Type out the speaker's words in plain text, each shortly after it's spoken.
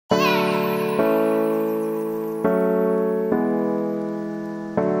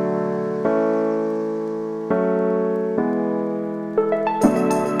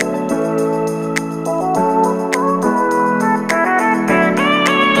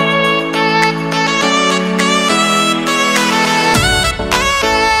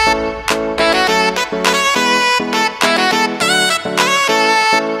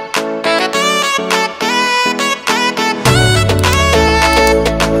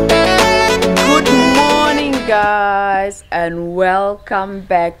and welcome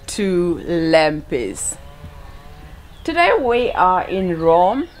back to Lempies. Today we are in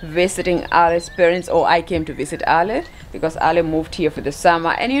Rome visiting Ale's parents, or I came to visit Ale because Ale moved here for the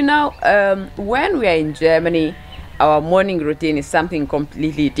summer. And you know, when we are in Germany, our morning routine is something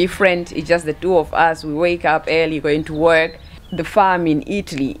completely different. It's just the two of us. We wake up early, going to work. The farm in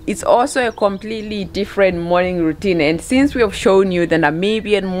Italy, it's also a completely different morning routine. And since we have shown you the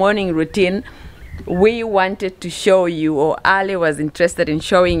Namibian morning routine, we wanted to show you, or Ale was interested in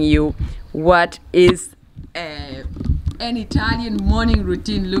showing you, what is an Italian morning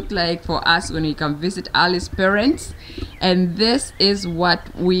routine look like for us when we come visit Ale's parents. And this is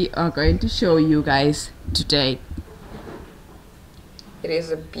what we are going to show you guys today. It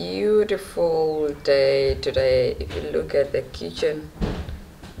is a beautiful day today. If you look at the kitchen,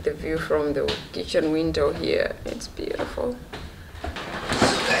 the view from the kitchen window here, it's beautiful.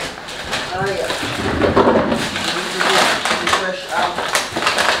 Oh yeah.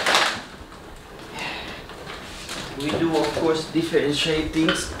 We do of course differentiate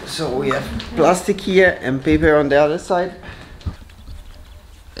things. So we have plastic here and paper on the other side.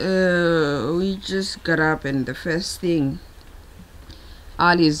 We just got up, and the first thing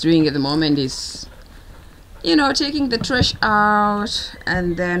Ali is doing at the moment is, you know, taking the trash out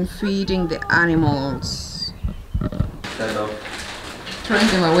and then feeding the animals. Kind of. Throwing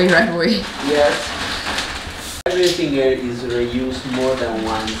them away right away. Yes. Everything here is reused more than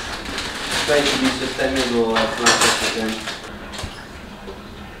once. Try to be sustainable as much as you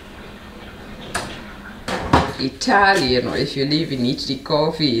can. Italian, or if you live in Italy,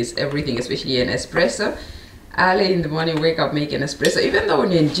 coffee is everything, especially an espresso. Ali in the morning wake up, make an espresso. Even though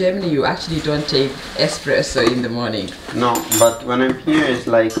when you're in Germany, you actually don't take espresso in the morning. No, but when I'm here, it's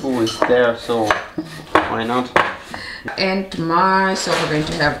like, oh, it's there, so why not? And myself are going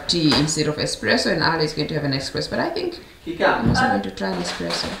to have tea instead of espresso, and Ali is going to have an espresso. But I think I'm also going to try an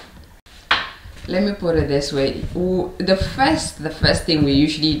espresso. Let me put it this way: the first thing we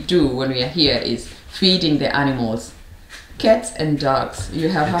usually do when we are here is feeding the animals, cats and dogs. You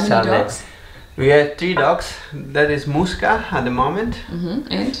have how many dogs? We have 3 dogs. That is Musca at the moment,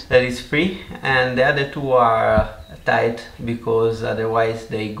 and that is free, and the other 2 are tied because otherwise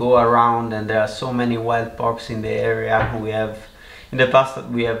they go around, and there are so many wild pups in the area. We have, in the past,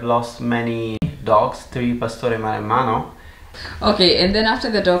 we have lost many dogs, 3 Pastore Maremmano. Okay, and then after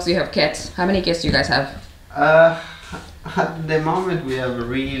the dogs, you have cats. How many cats do you guys have? At the moment, we have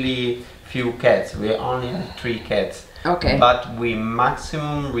really few cats. We only have 3 cats. Okay. But we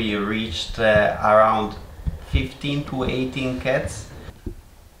reached around 15 to 18 cats.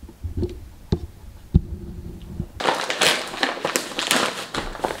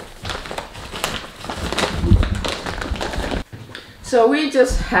 So we're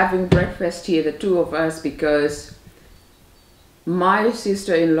just having breakfast here, the two of us, because my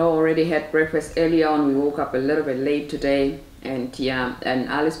sister-in-law already had breakfast earlier on. We woke up a little bit late today, and yeah, and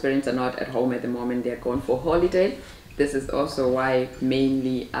Alice's parents are not at home at the moment. They're gone for holiday. This is also why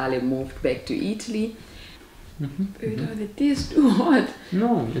mainly Ali moved back to Italy. You know, the tea is too hot.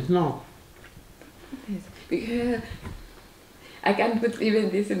 No, it's not. Because I can't put even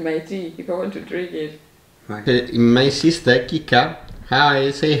this in my tea if I want to drink it. My sister Kika,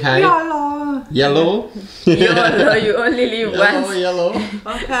 hi, say hi. Yellow. Yellow? Yellow, you only live once. Yellow.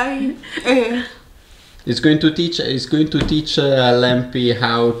 Okay. It's going to teach Lempy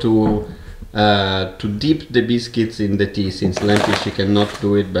how to dip the biscuits in the tea, since Lempy, she cannot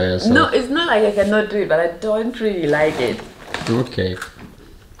do it by herself. No, it's not like I cannot do it, but I don't really like it. Okay.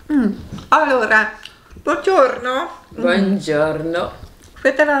 Allora, buongiorno. Buongiorno.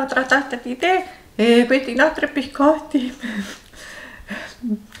 Questa è l'altra tazza di tè e questi i nostri biscotti.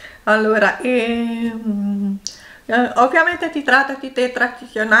 Allora, ovviamente si tratta di tè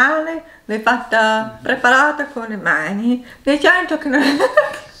tradizionale, l'è fatta preparata con le mani. Nel senso che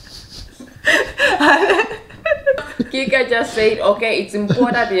Kika just said, okay, it's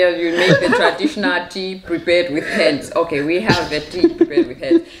important that you make the traditional tea prepared with hands. Okay, we have the tea prepared with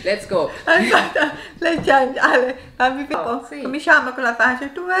hands. Let's go. Cominciamo con la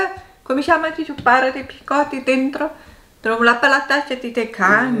fase 2, cominciamo a ciuppare dei biscotti dentro la bella tazza di tè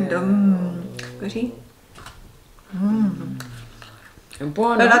caldo. Così. È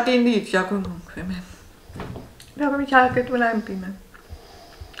buono. Però ti inizia comunque. Devo cominciare anche tu, Lempi.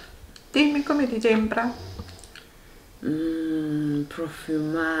 Dimmi come ti sembra.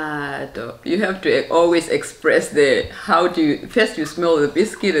 Profumato. You have to always express the first you smell the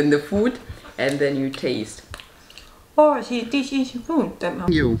biscuit and the food, and then you taste. Oh, sì, this is food.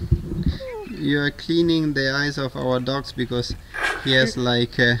 You are cleaning the eyes of our dogs because he has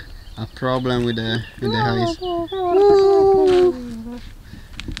like a problem with the eyes.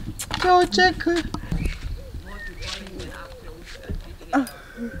 Go check.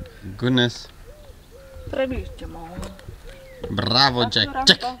 Goodness. Bravo, Jack.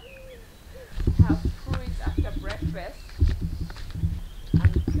 Check. Have fruits after breakfast.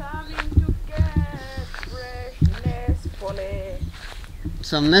 I'm coming to get fresh Nespole.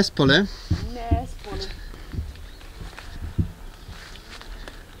 Some Nespole. Nespole.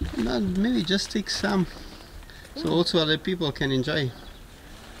 But maybe just take some, so also other people can enjoy.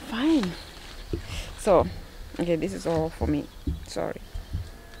 Fine. So, okay, this is all for me. Sorry.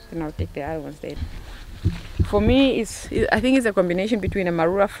 Then I'll take the other ones then. For me, I think it's a combination between a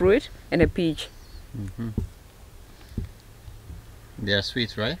marula fruit and a peach. They are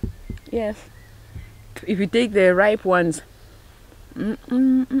sweet, right? Yes. If you take the ripe ones.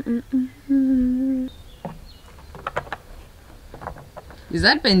 Is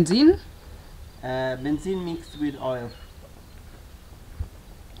that benzene? Benzene mixed with oil.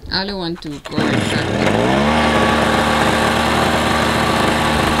 I only want to go exactly.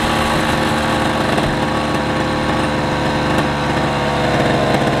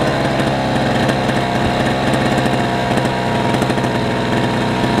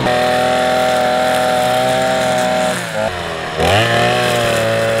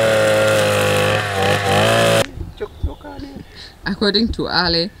 According to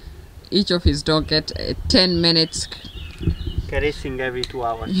Ale, each of his dog get 10 minutes Caressing every 2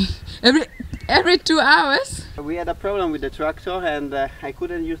 hours. every 2 hours. We had a problem with the tractor, and I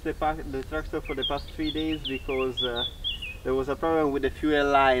couldn't use the tractor for the past 3 days because there was a problem with the fuel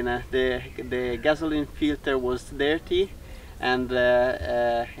line. The gasoline filter was dirty, and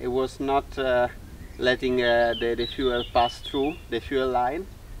it was not letting the fuel pass through the fuel line.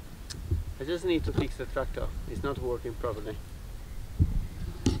 I just need to fix the tractor. It's not working properly.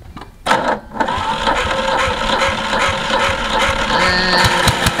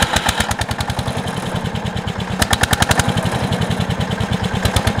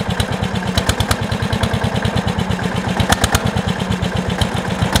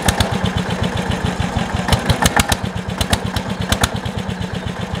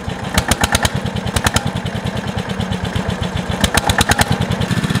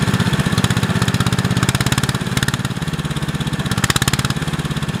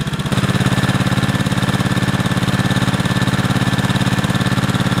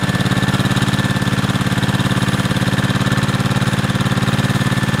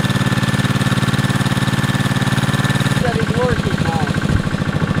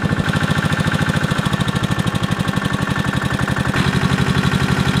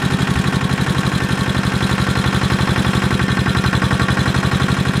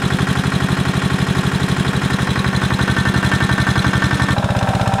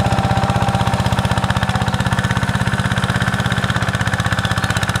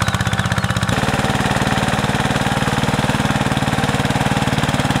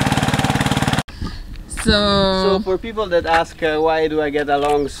 So for people that ask why do I get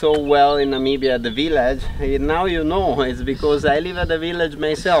along so well in Namibia at the village, now you know it's because I live at the village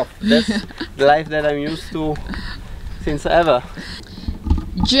myself. That's the life that I'm used to since ever.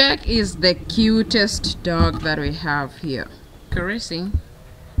 Jack is the cutest dog that we have here. Caressing.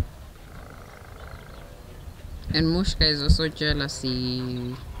 And Mushka is also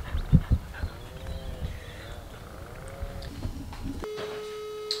jealousy.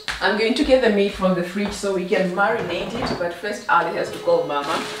 I'm going to get the meat from the fridge so we can marinate it, but first Ali has to call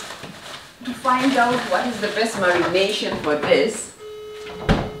Mama to find out what is the best marination for this.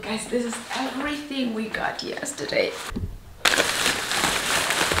 Guys, this is everything we got yesterday.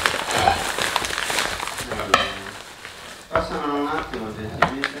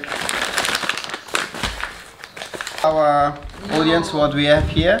 Our audience, what we have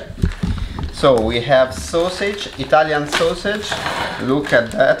here. So we have sausage, Italian sausage. Look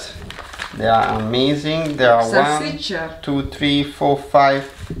at that. They are amazing. There are Salsiccia. 1, 2, 3, 4,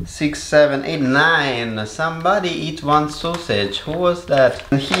 5, 6, 7, 8, 9. Somebody eat one sausage. Who was that?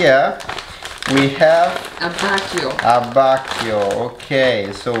 And here we have Abbacchio.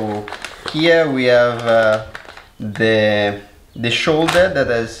 Okay, so here we have the shoulder that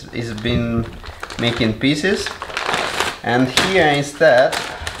is been making pieces, and here instead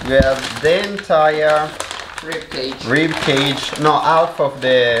we have the entire rib cage, no, half of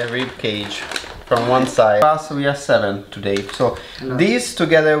the rib cage from one side. Plus we are 7 today. So this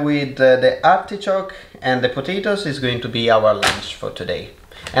together with the artichoke and the potatoes is going to be our lunch for today.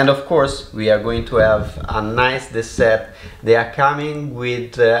 And of course we are going to have a nice dessert. They are coming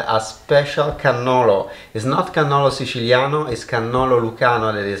with a special cannolo. It's not cannolo siciliano, it's cannolo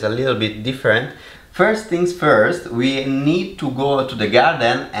lucano, that is a little bit different. First things first, we need to go to the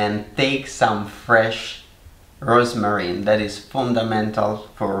garden and take some fresh rosemary. That is fundamental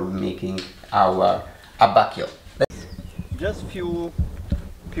for making our abbacchio. Just few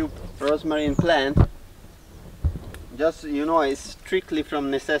rosemary plant. Just, you know, it's strictly from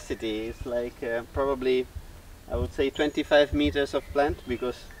necessity. It's like probably, I would say 25 meters of plant,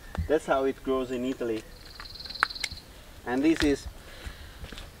 because that's how it grows in Italy. And this is,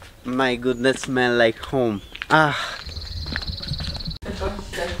 my goodness, smell like home. Ah.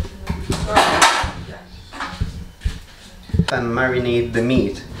 And marinate the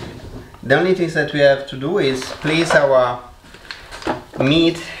meat. The only thing that we have to do is place our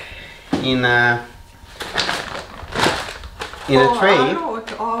meat in a tray,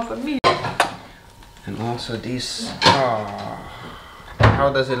 and also this. How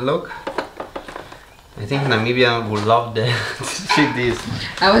does it look? I think Namibia would love to see this.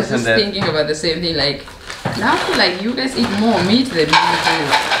 I was just thinking about the same thing. Like, now I feel like you guys eat more meat than me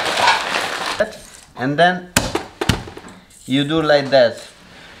do. And then you do like that.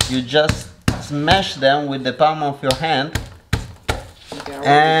 You just smash them with the palm of your hand,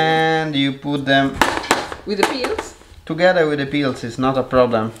 and you put them with the peels. Together with the peels, is not a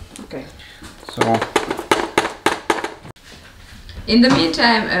problem. Okay. So. In the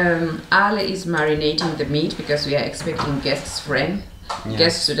meantime, Ale is marinating the meat because we are expecting guests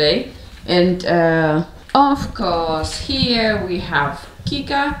today. And of course, here we have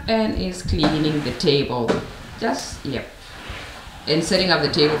Kika and is cleaning the table. And setting up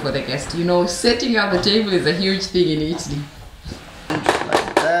the table for the guests. You know, setting up the table is a huge thing in Italy.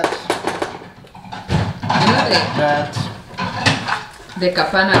 Like that. You know the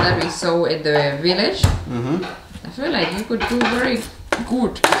capanna that we saw at the village? I feel like you could do very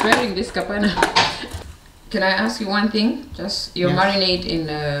good preparing this capanna. Can I ask you one thing? Just your marinade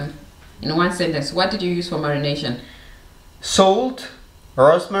in one sentence. What did you use for marination? Salt,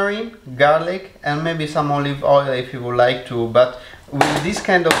 rosemary, garlic, and maybe some olive oil if you would like to. But with this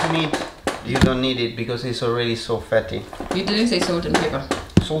kind of meat, you don't need it because it's already so fatty. You didn't say salt and pepper.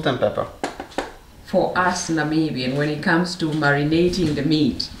 Salt and pepper. For us Namibian, when it comes to marinating the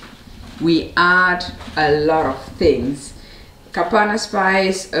meat, we add a lot of things. Capanna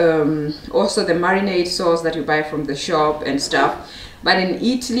spice, also the marinade sauce that you buy from the shop and stuff. But in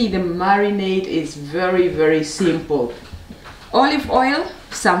Italy, the marinade is very, very simple. Olive oil,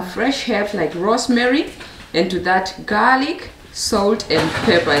 some fresh herbs like rosemary, and to that garlic, salt and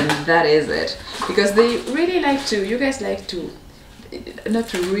pepper, and that is it. Because they really like to, you guys like to, not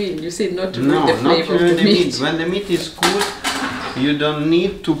to ruin, you said not to ruin the flavor of the meat. When the meat is good, you don't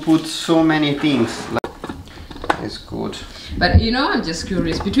need to put so many things. It's good. But you know, I'm just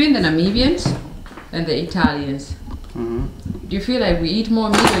curious, between the Namibians and the Italians, do you feel like we eat more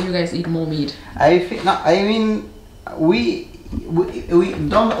meat or you guys eat more meat? We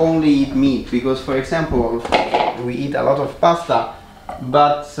don't only eat meat, because for example we eat a lot of pasta,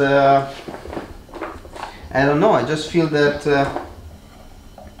 but I don't know, I just feel that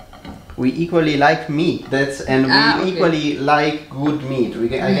we equally like meat, equally like good meat.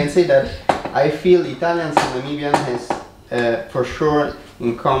 I can say that I feel Italians and Namibians has for sure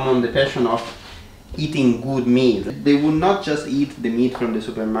in common the passion of eating good meat. They would not just eat the meat from the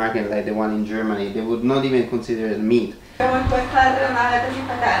supermarket like the one in Germany. They would not even consider it meat.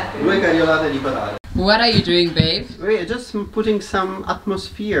 What are you doing, babe? We're just putting some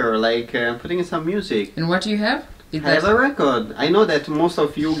atmosphere, like putting some music. And what do you have? I have a record. I know that most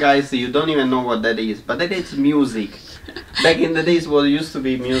of you guys, you don't even know what that is, but that is music. Back in the days, what used to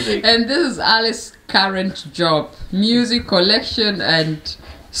be music. And this is Alice's current job. Music collection and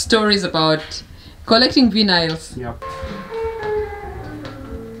stories about collecting vinyls. Yeah.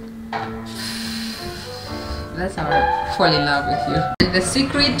 That's how I fall in love with you. And the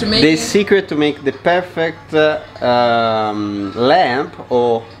secret to make the perfect lamp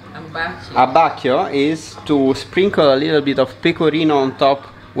or abbacchio is to sprinkle a little bit of pecorino on top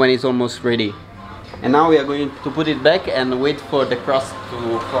when it's almost ready. And now we are going to put it back and wait for the crust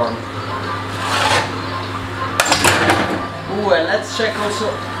to form. Ooh, and let's check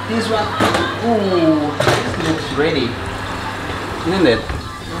also this one. Ooh, this looks ready, isn't it?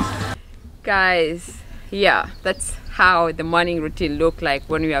 Guys, yeah, that's how the morning routine look like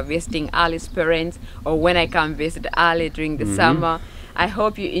when we are visiting Ali's parents, or when I come visit Ali during the summer. I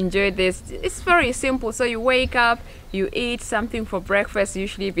hope you enjoyed this. It's very simple. So you wake up, you eat something for breakfast,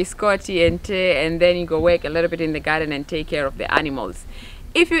 usually biscotti and tea, and then you go work a little bit in the garden and take care of the animals.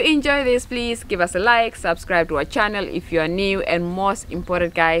 If you enjoy this, please give us a like, subscribe to our channel if you are new, and most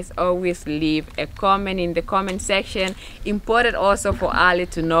important, guys, always leave a comment in the comment section. Important also for Ali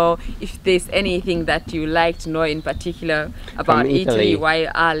to know if there's anything that you like to know in particular about Italy while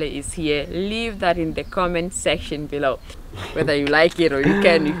Ali is here. Leave that in the comment section below, whether you like it or you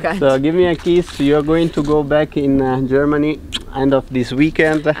can't. So give me a kiss. You're going to go back in Germany end of this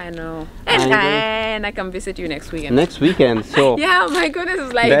weekend. I know, and I can visit you next weekend. Next weekend, so yeah, my goodness,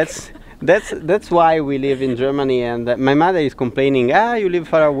 it's like that's why we live in Germany. And my mother is complaining, you live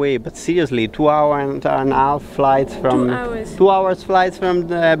far away, but seriously, 2 hours and a half flights from 2 hours flights from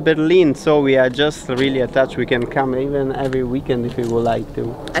Berlin, so we are just really attached. We can come even every weekend if we would like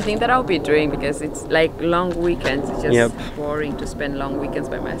to. I think that I'll be doing, because it's like long weekends. It's just boring to spend long weekends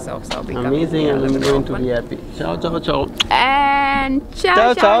by myself, so I'll be amazing, and I'm going to be happy. Ciao, ciao, ciao. And ciao,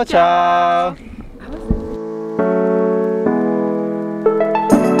 ciao, ciao, ciao.